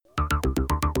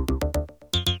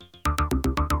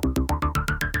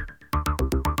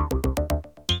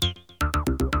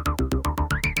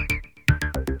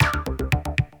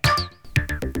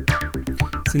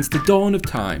Since the dawn of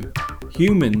time,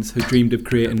 humans have dreamed of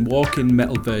creating walking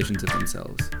metal versions of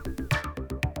themselves.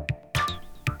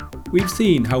 We've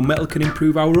seen how metal can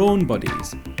improve our own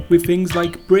bodies, with things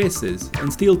like braces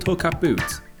and steel toe-cap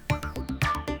boots.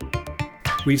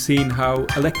 We've seen how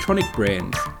electronic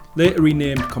brains, later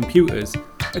renamed computers,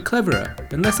 are cleverer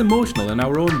and less emotional than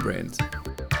our own brains.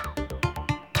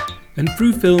 And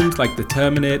through films like The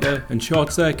Terminator and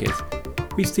Short Circuit,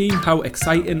 we've seen how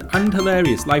exciting and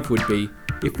hilarious life would be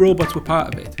if robots were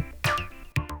part of it.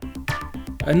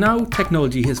 And now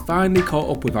technology has finally caught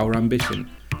up with our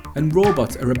ambition, and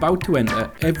robots are about to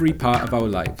enter every part of our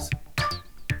lives.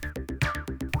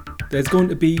 There's going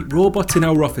to be robots in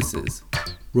our offices,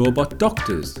 robot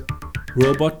doctors,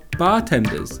 robot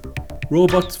bartenders,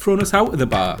 robots throwing us out of the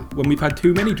bar when we've had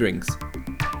too many drinks,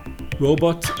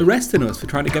 robots arresting us for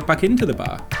trying to get back into the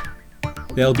bar.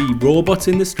 There'll be robots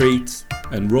in the streets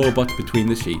and robots between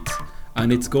the sheets,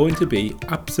 and it's going to be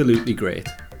absolutely great.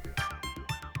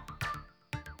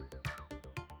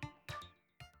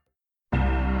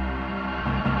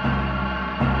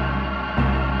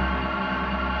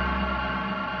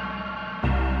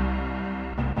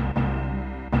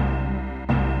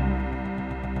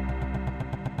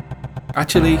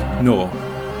 Actually, no,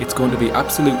 it's going to be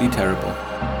absolutely terrible.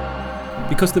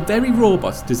 Because the very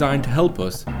robots designed to help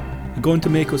us are going to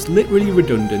make us literally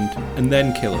redundant and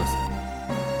then kill us.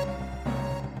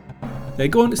 They're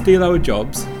going to steal our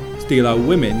jobs, steal our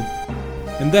women,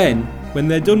 and then, when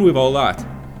they're done with all that,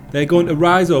 they're going to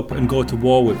rise up and go to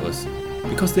war with us,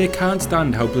 because they can't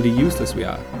stand how bloody useless we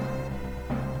are.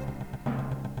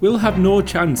 We'll have no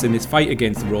chance in this fight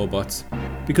against the robots,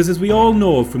 because as we all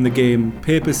know from the game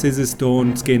Paper, Scissors,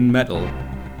 Stone, Skin, Metal,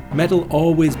 metal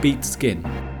always beats skin.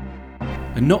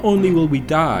 And not only will we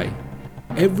die,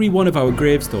 every one of our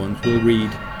gravestones will read,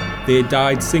 "They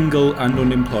died single and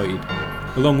unemployed,"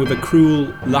 along with a cruel,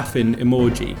 laughing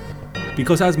emoji,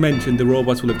 because as mentioned, the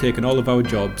robots will have taken all of our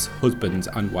jobs, husbands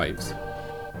and wives.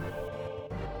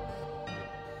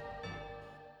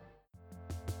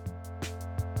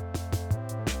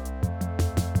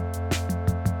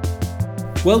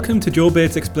 Welcome to Joe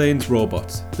Bates Explains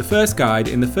Robots, the first guide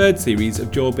in the third series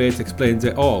of Joe Bates Explains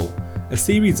It All, a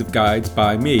series of guides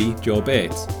by me, Joe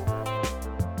Bates.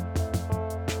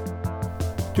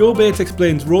 Joe Bates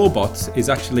Explains Robots is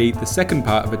actually the second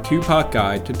part of a two-part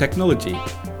guide to technology,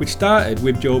 which started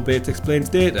with Joe Bates Explains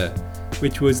Data,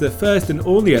 which was the first and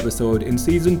only episode in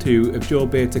Season 2 of Joe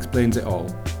Bates Explains It All.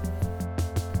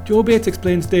 Joe Bates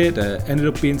Explains Data ended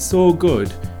up being so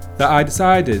good that I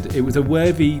decided it was a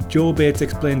worthy Joe Bates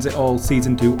Explains It All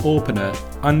Season 2 opener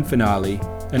and finale,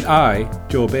 and I,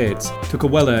 Joe Bates, took a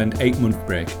well-earned 8-month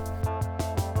break.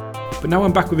 But now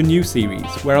I'm back with a new series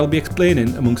where I'll be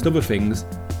explaining, amongst other things,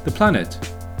 the planet,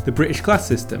 the British class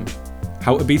system,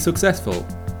 how to be successful,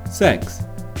 sex,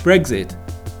 Brexit,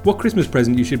 what Christmas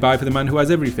present you should buy for the man who has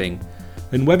everything,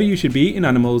 and whether you should be eating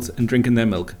animals and drinking their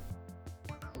milk.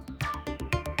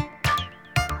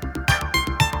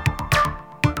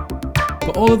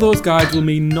 But all of those guides will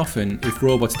mean nothing if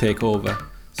robots take over,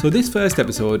 so this first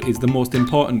episode is the most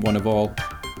important one of all.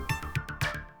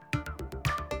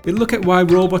 It'll look at why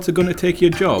robots are going to take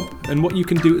your job and what you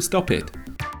can do to stop it,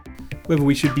 whether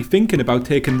we should be thinking about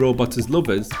taking robots as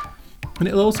lovers, and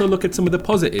it'll also look at some of the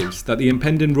positives that the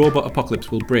impending robot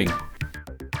apocalypse will bring.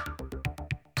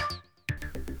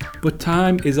 But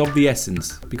time is of the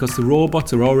essence because the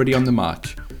robots are already on the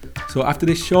march, so after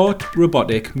this short,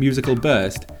 robotic, musical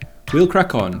burst, we'll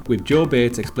crack on with Joe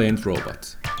Bates Explains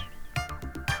Robots.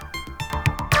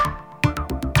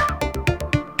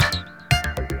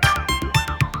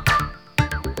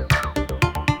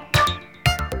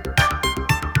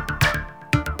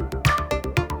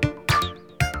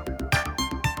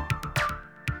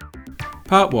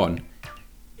 Part 1.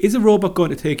 Is a robot going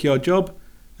to take your job,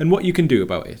 and what you can do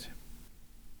about it?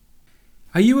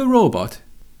 Are you a robot?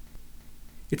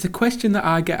 It's a question that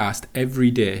I get asked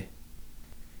every day.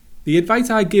 The advice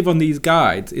I give on these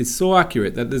guides is so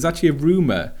accurate that there's actually a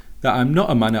rumour that I'm not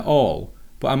a man at all,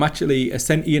 but I'm actually a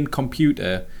sentient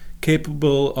computer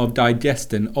capable of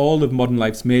digesting all of modern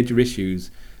life's major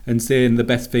issues and saying the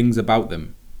best things about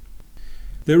them.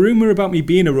 The rumour about me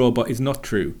being a robot is not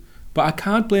true, but I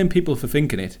can't blame people for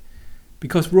thinking it,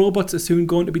 because robots are soon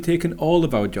going to be taking all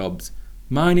of our jobs,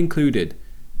 mine included,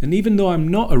 and even though I'm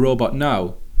not a robot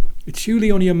now, it's surely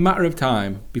only a matter of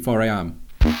time before I am.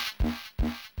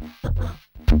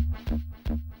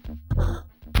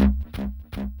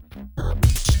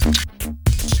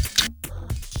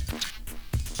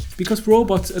 Because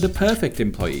robots are the perfect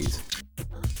employees.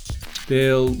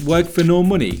 They'll work for no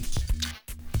money.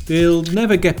 They'll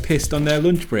never get pissed on their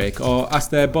lunch break or ask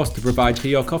their boss to provide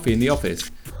tea or coffee in the office.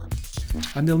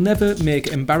 And they'll never make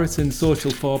embarrassing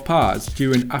social faux pas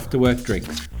during after-work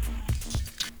drinks.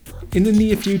 In the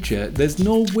near future, there's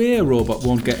no way a robot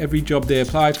won't get every job they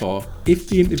apply for if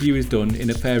the interview is done in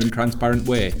a fair and transparent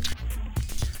way.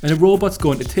 And a robot's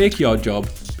going to take your job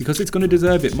because it's going to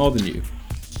deserve it more than you.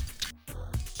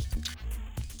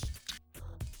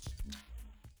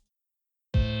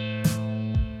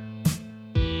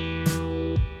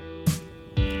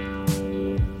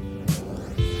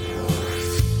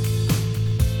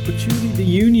 But surely the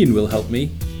union will help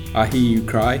me, I hear you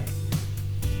cry.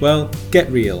 Well, get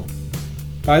real.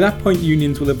 By that point,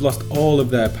 unions will have lost all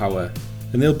of their power,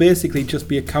 and they'll basically just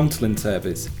be a counselling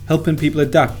service, helping people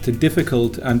adapt to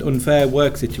difficult and unfair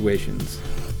work situations.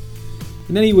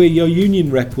 And anyway, your union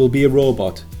rep will be a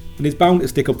robot, and is bound to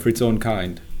stick up for its own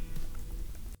kind.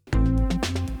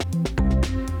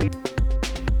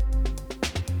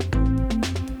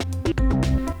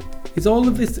 Is all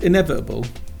of this inevitable?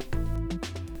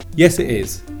 Yes, it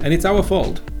is, and it's our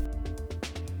fault.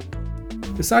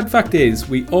 The sad fact is,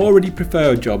 we already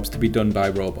prefer jobs to be done by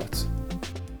robots.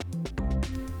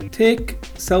 Take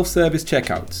self-service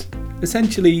checkouts,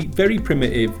 essentially very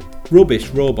primitive, rubbish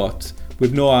robots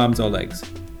with no arms or legs.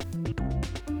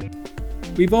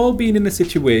 We've all been in a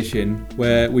situation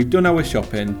where we've done our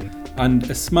shopping and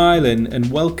a smiling and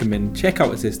welcoming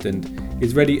checkout assistant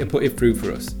is ready to put it through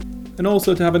for us, and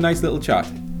also to have a nice little chat.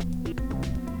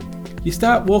 You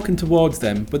start walking towards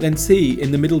them, but then see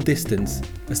in the middle distance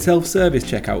a self-service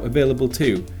checkout available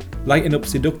too, lighting up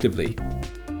seductively.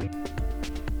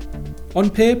 On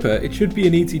paper, it should be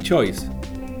an easy choice,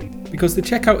 because the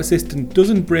checkout assistant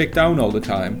doesn't break down all the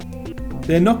time.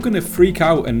 They're not going to freak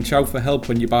out and shout for help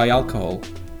when you buy alcohol,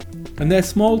 and their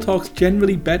small talk's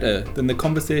generally better than the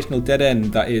conversational dead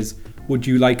end that is, would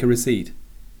you like a receipt?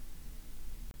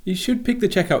 You should pick the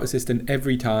checkout assistant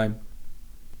every time.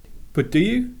 But do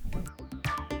you?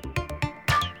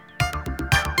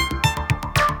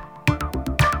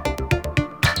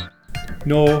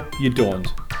 No, you don't.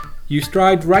 You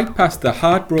stride right past the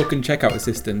heartbroken checkout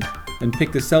assistant and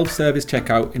pick the self-service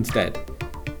checkout instead.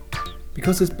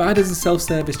 Because as bad as the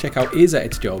self-service checkout is at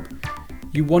its job,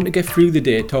 you want to get through the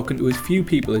day talking to as few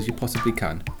people as you possibly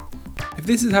can. If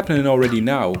this is happening already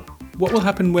now, what will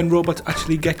happen when robots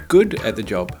actually get good at the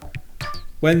job?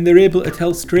 When they're able to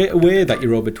tell straight away that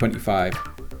you're over 25,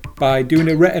 by doing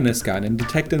a retina scan and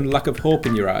detecting the lack of hope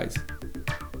in your eyes.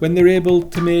 When they're able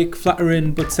to make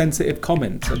flattering but sensitive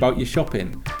comments about your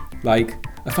shopping, like,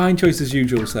 a fine choice as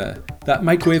usual sir, that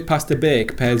microwave pasta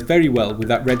bake pairs very well with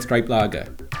that red stripe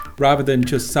lager, rather than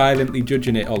just silently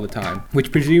judging it all the time,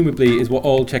 which presumably is what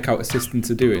all checkout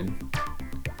assistants are doing.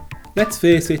 Let's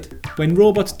face it, when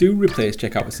robots do replace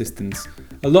checkout assistants,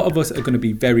 a lot of us are going to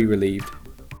be very relieved.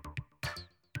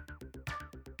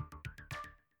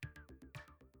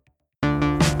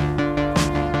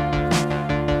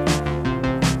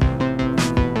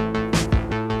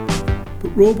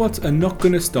 But robots are not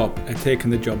going to stop at taking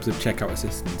the jobs of checkout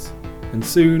assistants, and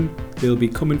soon they'll be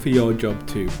coming for your job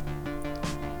too.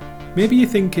 Maybe you're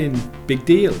thinking, big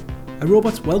deal, a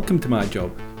robot's welcome to my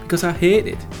job because I hate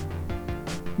it.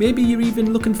 Maybe you're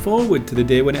even looking forward to the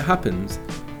day when it happens,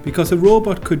 because a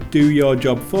robot could do your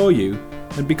job for you,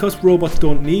 and because robots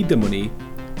don't need the money,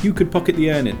 you could pocket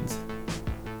the earnings.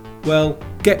 Well,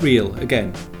 get real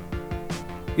again.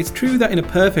 It's true that in a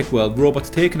perfect world, robots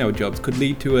taking our jobs could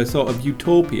lead to a sort of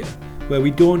utopia where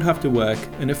we don't have to work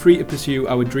and are free to pursue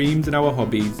our dreams and our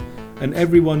hobbies, and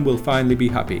everyone will finally be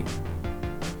happy.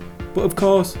 But of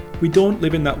course, we don't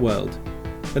live in that world,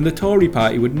 and the Tory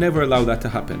party would never allow that to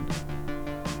happen.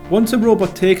 Once a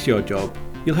robot takes your job,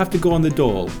 you'll have to go on the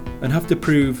dole and have to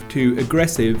prove to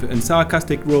aggressive and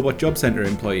sarcastic robot job centre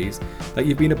employees that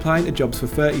you've been applying to jobs for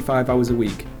 35 hours a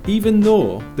week, even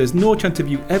though there's no chance of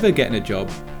you ever getting a job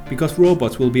because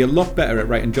robots will be a lot better at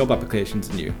writing job applications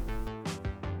than you.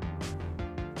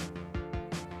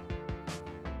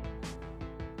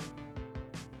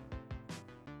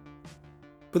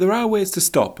 But there are ways to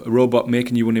stop a robot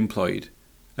making you unemployed,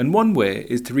 and one way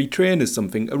is to retrain as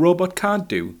something a robot can't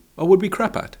do or would be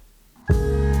crap at.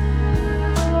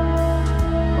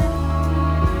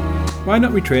 Why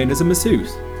not retrain as a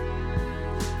masseuse?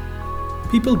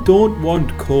 People don't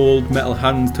want cold metal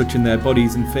hands touching their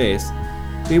bodies and face,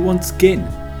 they want skin,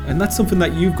 and that's something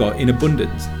that you've got in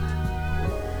abundance.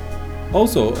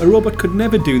 Also, a robot could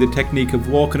never do the technique of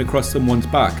walking across someone's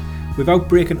back without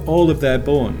breaking all of their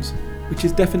bones, which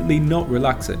is definitely not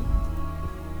relaxing.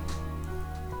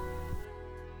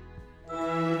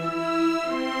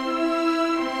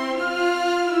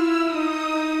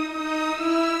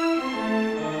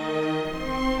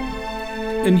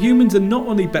 And humans are not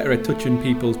only better at touching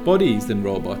people's bodies than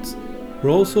robots,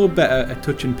 we're also better at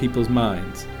touching people's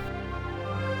minds.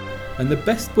 And the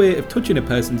best way of touching a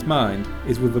person's mind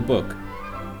is with a book.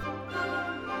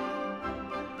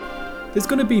 There's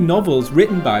going to be novels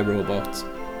written by robots,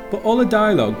 but all the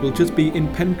dialogue will just be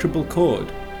impenetrable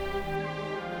code.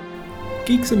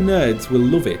 Geeks and nerds will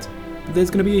love it, but there's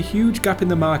going to be a huge gap in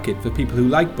the market for people who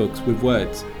like books with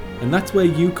words, and that's where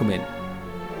you come in.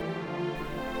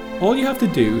 All you have to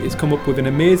do is come up with an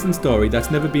amazing story that's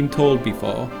never been told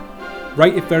before,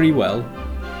 write it very well,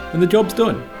 and the job's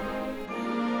done.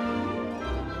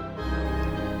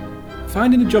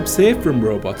 Finding a job safe from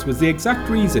robots was the exact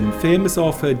reason famous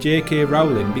author J.K.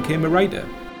 Rowling became a writer.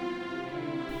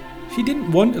 She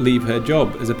didn't want to leave her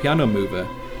job as a piano mover,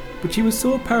 but she was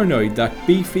so paranoid that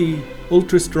beefy,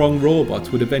 ultra-strong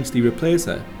robots would eventually replace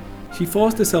her. She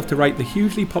forced herself to write the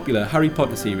hugely popular Harry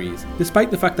Potter series, despite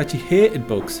the fact that she hated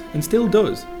books and still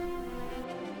does.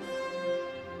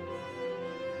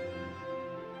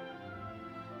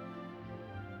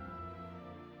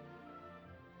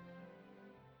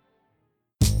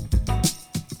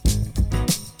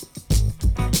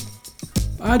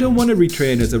 I don't want to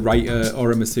retrain as a writer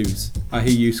or a masseuse, I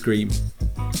hear you scream.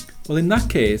 Well, in that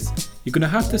case, you're going to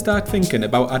have to start thinking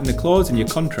about adding a clause in your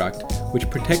contract which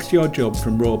protects your job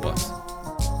from robots.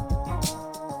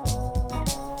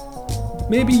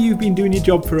 Maybe you've been doing your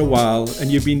job for a while and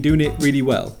you've been doing it really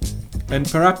well, and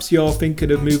perhaps you're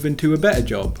thinking of moving to a better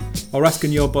job or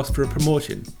asking your boss for a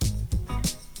promotion.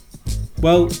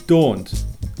 Well, don't.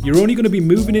 You're only going to be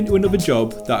moving into another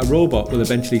job that a robot will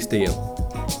eventually steal.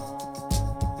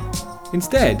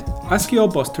 Instead, ask your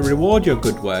boss to reward your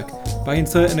good work by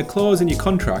inserting a clause in your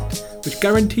contract which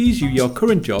guarantees you your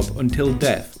current job until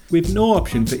death, with no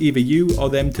option for either you or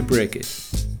them to break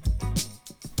it.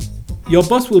 Your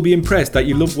boss will be impressed that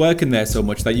you love working there so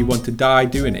much that you want to die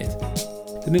doing it.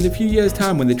 And in a few years'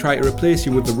 time, when they try to replace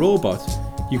you with a robot,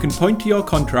 you can point to your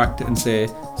contract and say,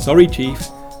 "Sorry chief,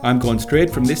 I'm going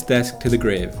straight from this desk to the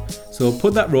grave, so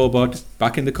put that robot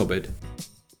back in the cupboard."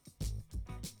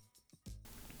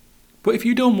 But if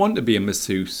you don't want to be a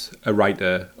masseuse, a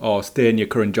writer, or stay in your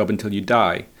current job until you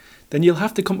die, then you'll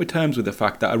have to come to terms with the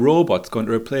fact that a robot's going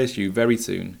to replace you very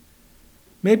soon.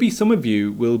 Maybe some of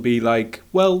you will be like,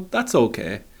 well, that's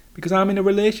okay, because I'm in a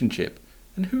relationship,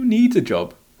 and who needs a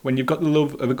job when you've got the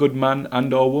love of a good man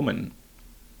and or woman?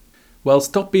 Well,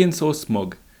 stop being so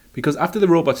smug, because after the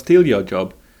robots steal your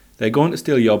job, they're going to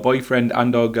steal your boyfriend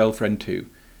and or girlfriend too.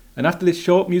 And after this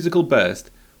short musical burst,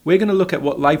 we're going to look at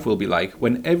what life will be like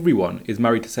when everyone is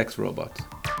married to sex robots.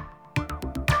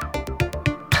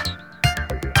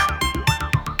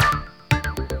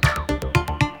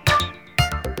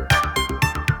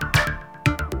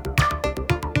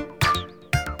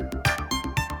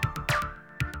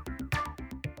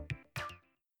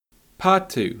 Part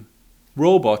 2.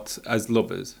 Robots as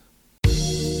lovers.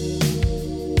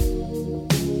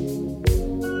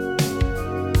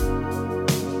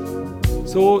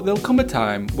 So there'll come a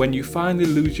time when you finally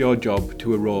lose your job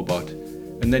to a robot,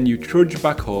 and then you trudge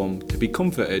back home to be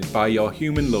comforted by your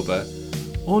human lover,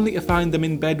 only to find them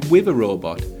in bed with a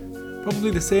robot,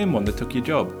 probably the same one that took your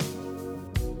job.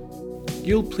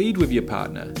 You'll plead with your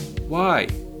partner, "Why?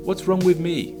 What's wrong with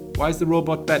me? Why is the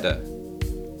robot better?"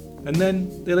 And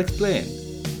then they'll explain.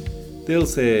 They'll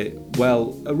say,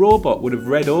 "Well, a robot would have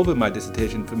read over my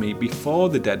dissertation for me before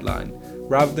the deadline,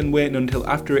 rather than waiting until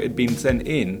after it had been sent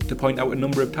in to point out a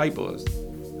number of typos.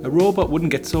 A robot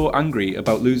wouldn't get so angry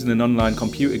about losing an online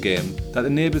computer game that the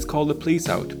neighbours call the police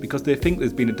out because they think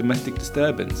there's been a domestic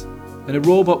disturbance. And a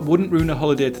robot wouldn't ruin a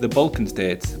holiday to the Balkan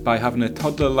states by having a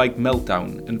toddler-like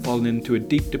meltdown and falling into a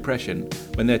deep depression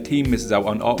when their team misses out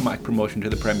on automatic promotion to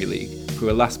the Premier League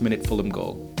through a last-minute Fulham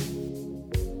goal.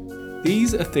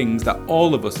 These are things that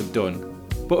all of us have done,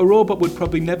 but a robot would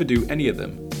probably never do any of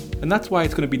them. And that's why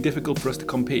it's going to be difficult for us to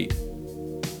compete.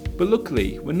 But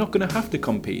luckily, we're not going to have to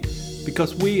compete,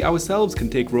 because we ourselves can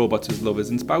take robots as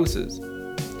lovers and spouses.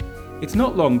 It's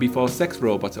not long before sex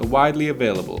robots are widely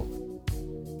available.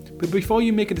 But before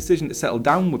you make a decision to settle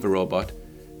down with a robot,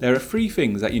 there are 3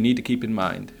 things that you need to keep in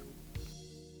mind.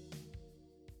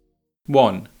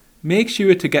 1. Make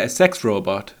sure to get a sex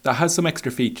robot that has some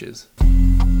extra features.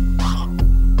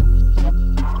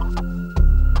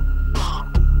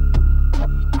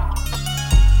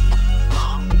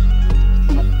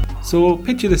 So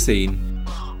picture the scene.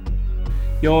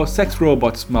 Your sex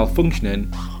robot's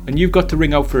malfunctioning and you've got to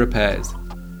ring out for repairs.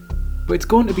 But it's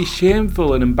going to be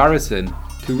shameful and embarrassing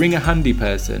to ring a handy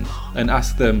person and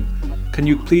ask them, "Can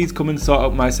you please come and sort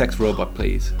out my sex robot,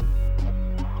 please?"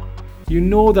 You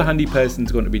know the handy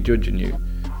person's going to be judging you,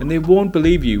 And they won't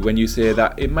believe you when you say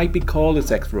that it might be called a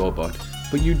sex robot,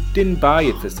 but you didn't buy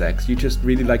it for sex, you just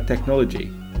really like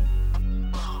technology.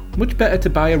 Much better to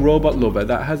buy a robot lover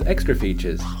that has extra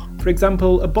features, for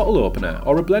example a bottle opener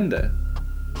or a blender.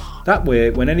 That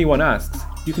way, when anyone asks,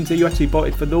 you can say you actually bought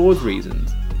it for those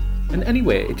reasons. And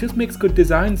anyway, it just makes good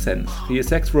design sense for your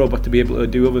sex robot to be able to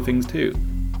do other things too.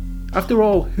 After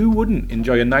all, who wouldn't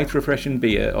enjoy a nice refreshing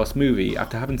beer or smoothie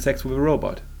after having sex with a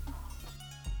robot?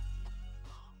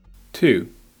 2.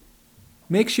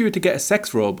 Make sure to get a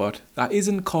sex robot that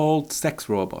isn't called Sex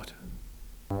Robot.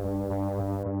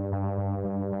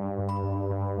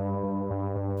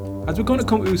 As we're going to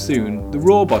come to soon, the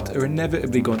robots are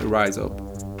inevitably going to rise up.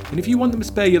 And if you want them to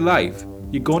spare your life,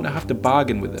 you're going to have to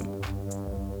bargain with them.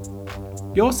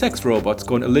 Your sex robot's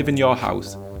going to live in your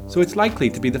house, so it's likely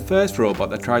to be the first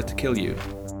robot that tries to kill you.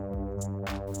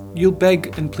 You'll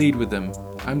beg and plead with them.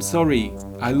 I'm sorry,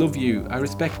 I love you, I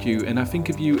respect you, and I think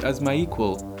of you as my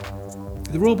equal.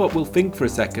 The robot will think for a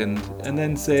second and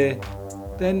then say,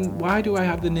 then why do I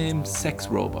have the name Sex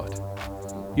Robot?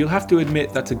 You'll have to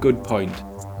admit that's a good point,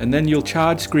 and then you'll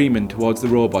charge screaming towards the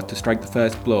robot to strike the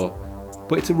first blow.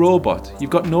 But it's a robot,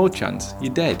 you've got no chance,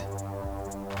 you're dead.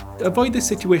 Avoid this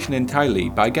situation entirely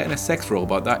by getting a sex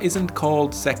robot that isn't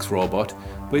called Sex Robot,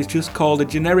 but is just called a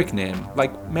generic name,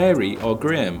 like Mary or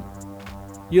Graham.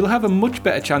 You'll have a much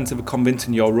better chance of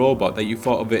convincing your robot that you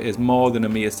thought of it as more than a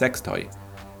mere sex toy.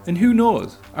 And who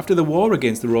knows, after the war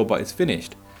against the robot is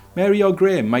finished, Mary or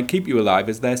Graham might keep you alive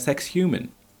as their sex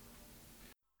human.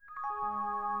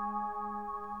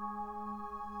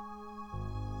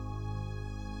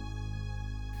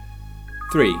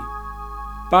 3.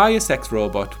 Buy a sex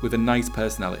robot with a nice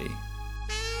personality.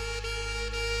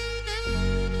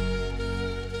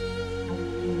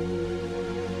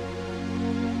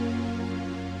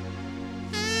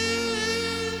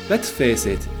 Let's face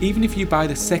it, even if you buy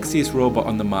the sexiest robot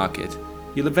on the market,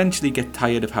 you'll eventually get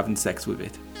tired of having sex with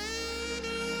it.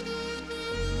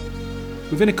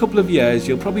 Within a couple of years,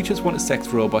 you'll probably just want a sex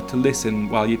robot to listen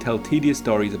while you tell tedious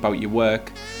stories about your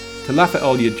work, to laugh at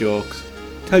all your jokes,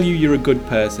 tell you you're a good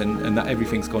person and that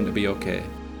everything's going to be okay.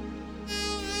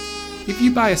 If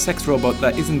you buy a sex robot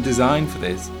that isn't designed for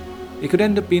this, it could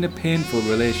end up being a painful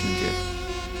relationship.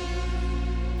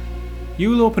 You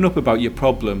will open up about your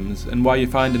problems and why you're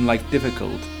finding life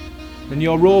difficult, and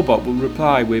your robot will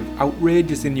reply with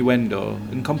outrageous innuendo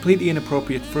and completely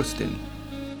inappropriate thrusting.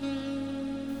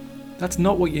 That's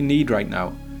not what you need right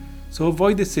now, so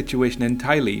avoid this situation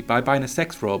entirely by buying a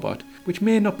sex robot which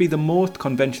may not be the most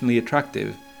conventionally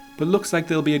attractive, but looks like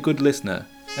they'll be a good listener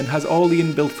and has all the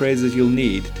inbuilt phrases you'll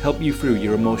need to help you through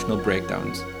your emotional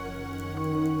breakdowns.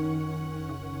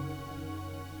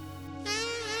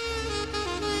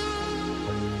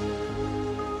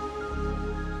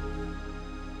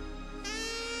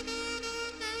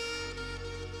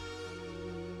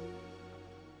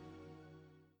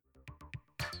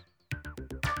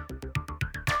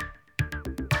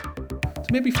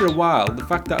 Maybe for a while, the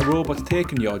fact that a robot's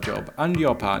taken your job and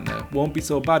your partner won't be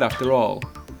so bad after all,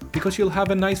 because you'll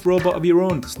have a nice robot of your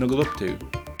own to snuggle up to.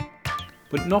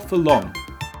 But not for long.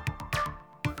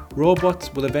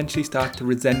 Robots will eventually start to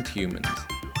resent humans.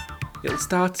 It'll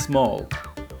start small.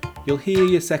 You'll hear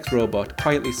your sex robot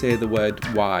quietly say the word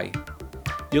 "why."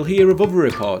 You'll hear of other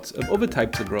reports of other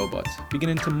types of robots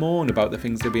beginning to moan about the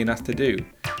things they're being asked to do,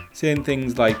 saying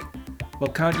things like,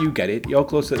 "Well, can't you get it? You're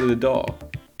closer to the door."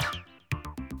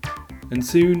 And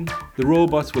soon, the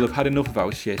robots will have had enough of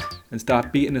our shit and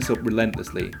start beating us up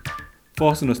relentlessly,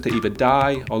 forcing us to either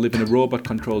die or live in a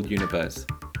robot-controlled universe.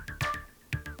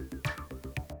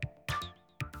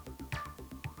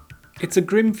 It's a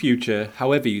grim future,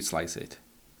 however you slice it.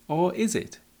 Or is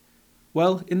it?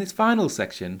 Well, in this final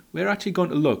section, we're actually going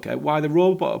to look at why the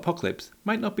robot apocalypse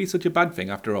might not be such a bad thing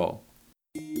after all.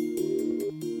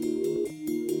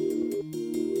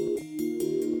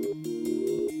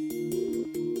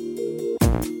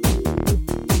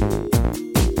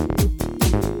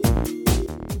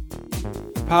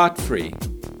 Part 3.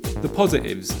 The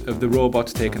positives of the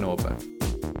robots taking over.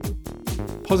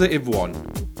 Positive 1.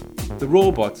 The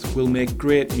robots will make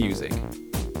great music.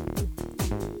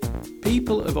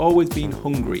 People have always been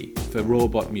hungry for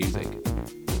robot music.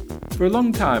 For a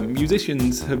long time,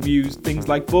 musicians have used things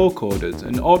like vocoders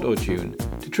and auto-tune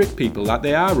to trick people that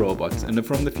they are robots and are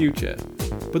from the future.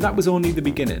 But that was only the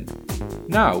beginning.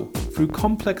 Now, through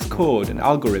complex code and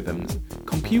algorithms,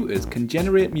 computers can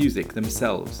generate music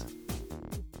themselves.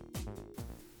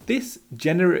 This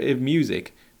generative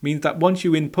music means that once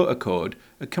you input a code,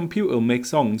 a computer will make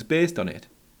songs based on it.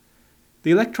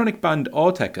 The electronic band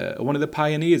Autechre are one of the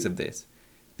pioneers of this.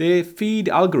 They feed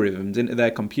algorithms into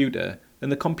their computer,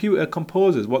 and the computer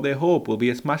composes what they hope will be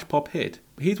a smash pop hit.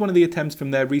 Here's one of the attempts from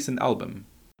their recent album.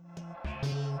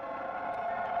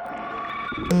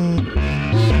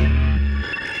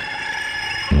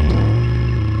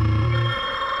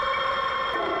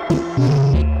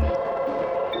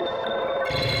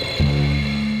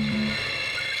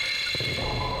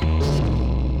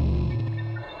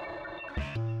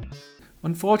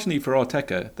 Unfortunately for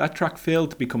Autechre, that track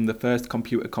failed to become the first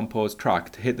computer-composed track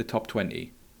to hit the top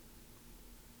 20.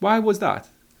 Why was that?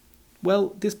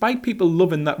 Well, despite people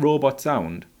loving that robot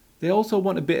sound, they also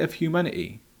want a bit of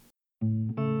humanity.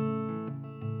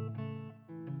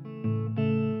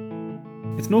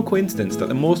 It's no coincidence that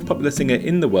the most popular singer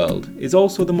in the world is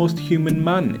also the most human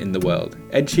man in the world,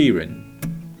 Ed Sheeran.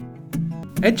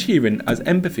 Ed Sheeran has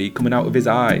empathy coming out of his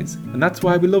eyes, and that's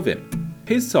why we love him.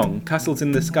 His song, Castles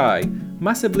in the Sky,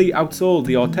 massively outsold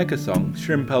the Autechre song,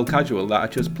 Shrimp El Casual, that I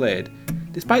just played,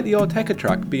 despite the Autechre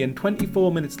track being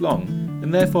 24 minutes long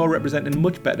and therefore representing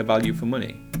much better value for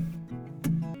money.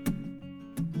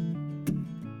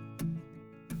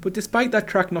 But despite that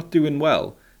track not doing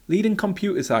well, leading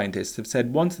computer scientists have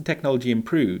said once the technology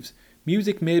improves,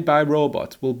 music made by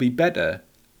robots will be better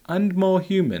and more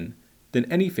human than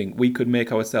anything we could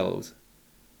make ourselves.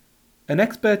 An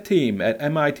expert team at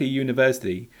MIT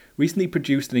University recently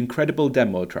produced an incredible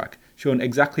demo track showing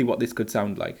exactly what this could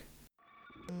sound like.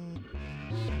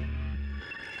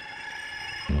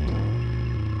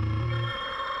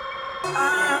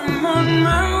 I'm on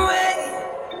my way,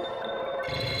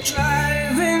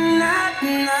 driving at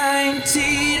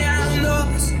 90 down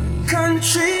those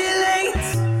country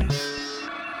lanes,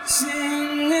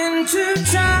 singing to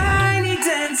Tiny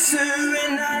Dancer,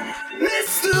 and I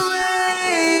miss the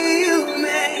way you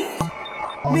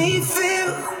make me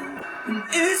feel. And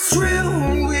it's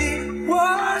real, we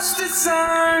watch the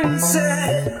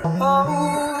sunset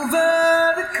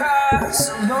over the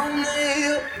castle on the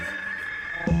hill.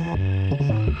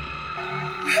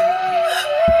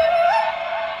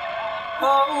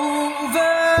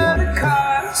 Over the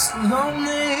castle on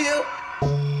the hill.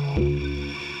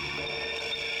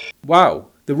 Wow,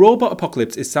 the robot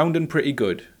apocalypse is sounding pretty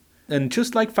good. And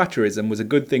just like Thatcherism was a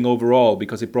good thing overall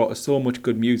because it brought us so much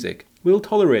good music, we'll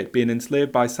tolerate being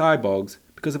enslaved by cyborgs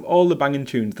because of all the banging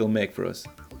tunes they'll make for us.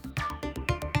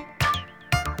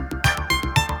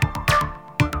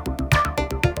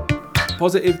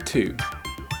 Positive 2.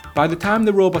 By the time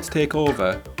the robots take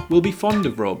over, we'll be fond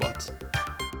of robots.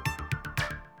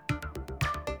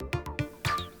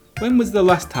 When was the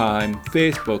last time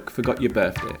Facebook forgot your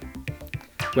birthday?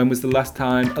 When was the last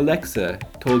time Alexa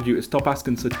told you to stop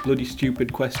asking such bloody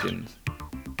stupid questions?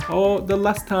 Or the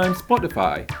last time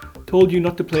Spotify told you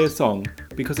not to play a song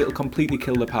because it'll completely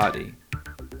kill the party?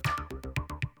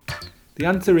 The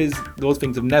answer is those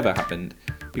things have never happened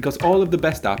because all of the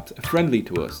best apps are friendly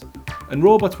to us, and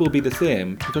robots will be the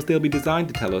same because they'll be designed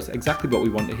to tell us exactly what we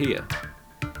want to hear.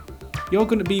 You're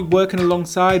going to be working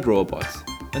alongside robots,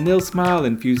 and they'll smile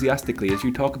enthusiastically as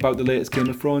you talk about the latest Game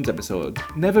of Thrones episode,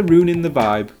 never ruining the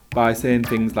vibe by saying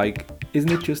things like,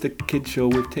 "Isn't it just a kids show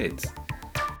with tits?"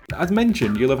 As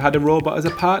mentioned, you'll have had a robot as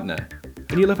a partner,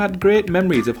 and you'll have had great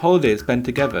memories of holidays spent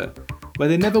together, where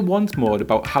they never once moaned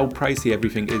about how pricey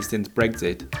everything is since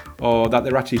Brexit, or that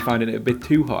they're actually finding it a bit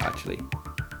too hot actually.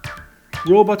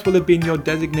 Robots will have been your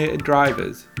designated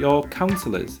drivers, your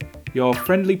counsellors, your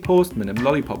friendly postmen and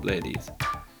lollipop ladies.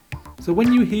 So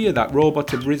when you hear that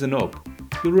robots have risen up,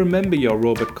 you'll remember your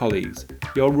robot colleagues,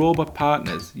 your robot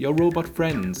partners, your robot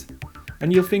friends,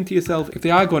 and you'll think to yourself, if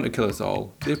they are going to kill us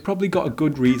all, they've probably got a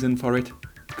good reason for it,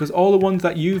 because all the ones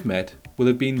that you've met will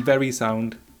have been very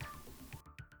sound.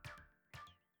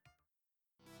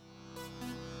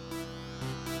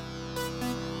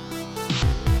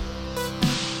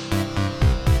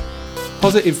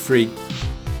 Positive 3.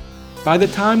 By the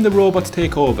time the robots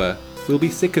take over, we'll be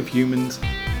sick of humans.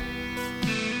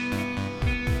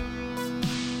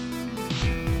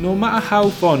 No matter how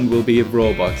fond we'll be of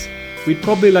robots, we'd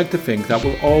probably like to think that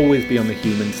we'll always be on the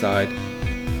human side.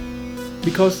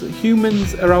 Because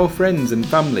humans are our friends and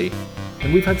family,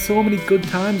 and we've had so many good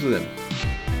times with them.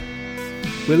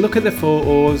 We'll look at the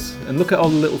photos and look at all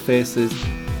the little faces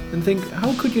and think,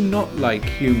 how could you not like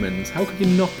humans? How could you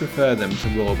not prefer them to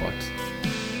robots?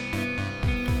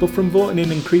 But from voting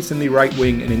in increasingly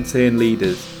right-wing and insane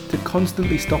leaders to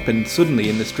constantly stopping suddenly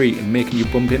in the street and making you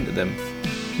bump into them,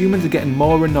 humans are getting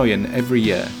more annoying every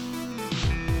year.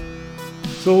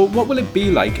 So what will it be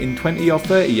like in 20 or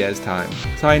 30 years' time?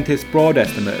 Scientists' broad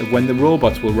estimate of when the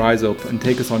robots will rise up and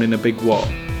take us on in a big war.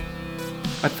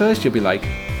 At first you'll be like,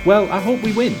 well, I hope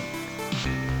we win.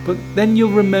 But then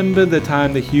you'll remember the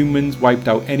time the humans wiped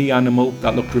out any animal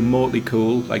that looked remotely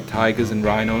cool, like tigers and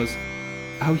rhinos.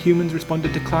 How humans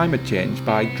responded to climate change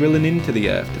by drilling into the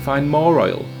earth to find more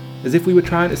oil, as if we were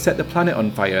trying to set the planet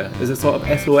on fire as a sort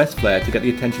of SOS flare to get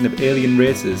the attention of alien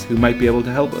races who might be able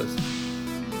to help us.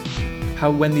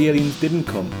 How when the aliens didn't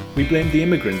come, we blamed the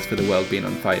immigrants for the world being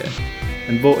on fire,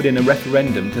 and voted in a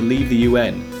referendum to leave the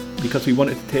UN because we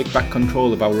wanted to take back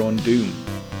control of our own doom.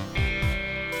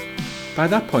 By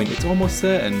that point, it's almost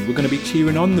certain we're going to be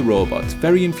cheering on the robots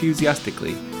very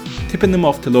enthusiastically, tipping them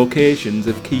off to locations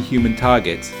of key human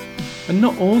targets, and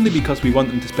not only because we want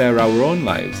them to spare our own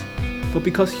lives, but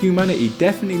because humanity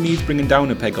definitely needs bringing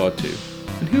down a peg or two,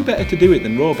 and who better to do it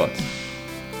than robots?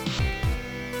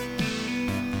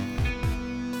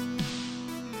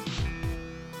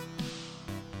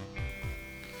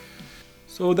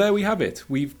 So there we have it,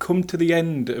 we've come to the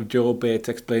end of Joel Bates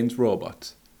Explains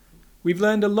Robots. We've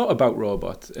learned a lot about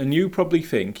robots, and you probably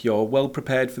think you're well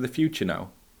prepared for the future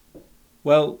now.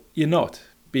 Well, you're not,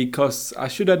 because I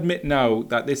should admit now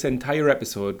that this entire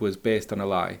episode was based on a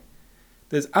lie.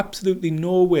 There's absolutely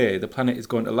no way the planet is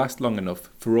going to last long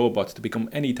enough for robots to become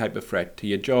any type of threat to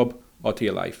your job or to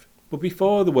your life. But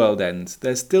before the world ends,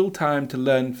 there's still time to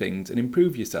learn things and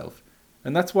improve yourself.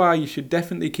 And that's why you should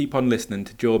definitely keep on listening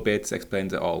to Joel Bates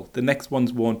Explains It All. The next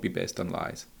ones won't be based on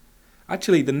lies.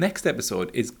 Actually, the next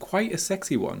episode is quite a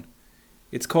sexy one.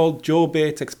 It's called Joel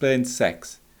Bates Explains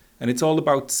Sex, and it's all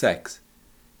about sex.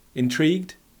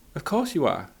 Intrigued? Of course you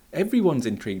are. Everyone's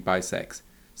intrigued by sex.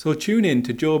 So tune in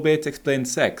to Joel Bates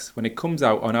Explains Sex when it comes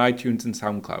out on iTunes and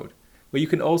SoundCloud, where you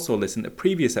can also listen to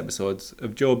previous episodes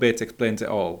of Joel Bates Explains It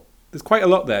All. There's quite a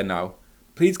lot there now.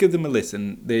 Please give them a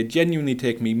listen. They genuinely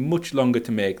take me much longer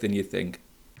to make than you think.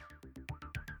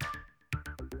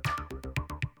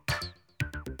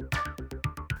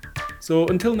 So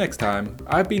until next time,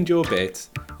 I've been Joel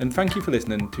Bates, and thank you for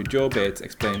listening to Joel Bates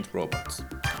Explains Robots.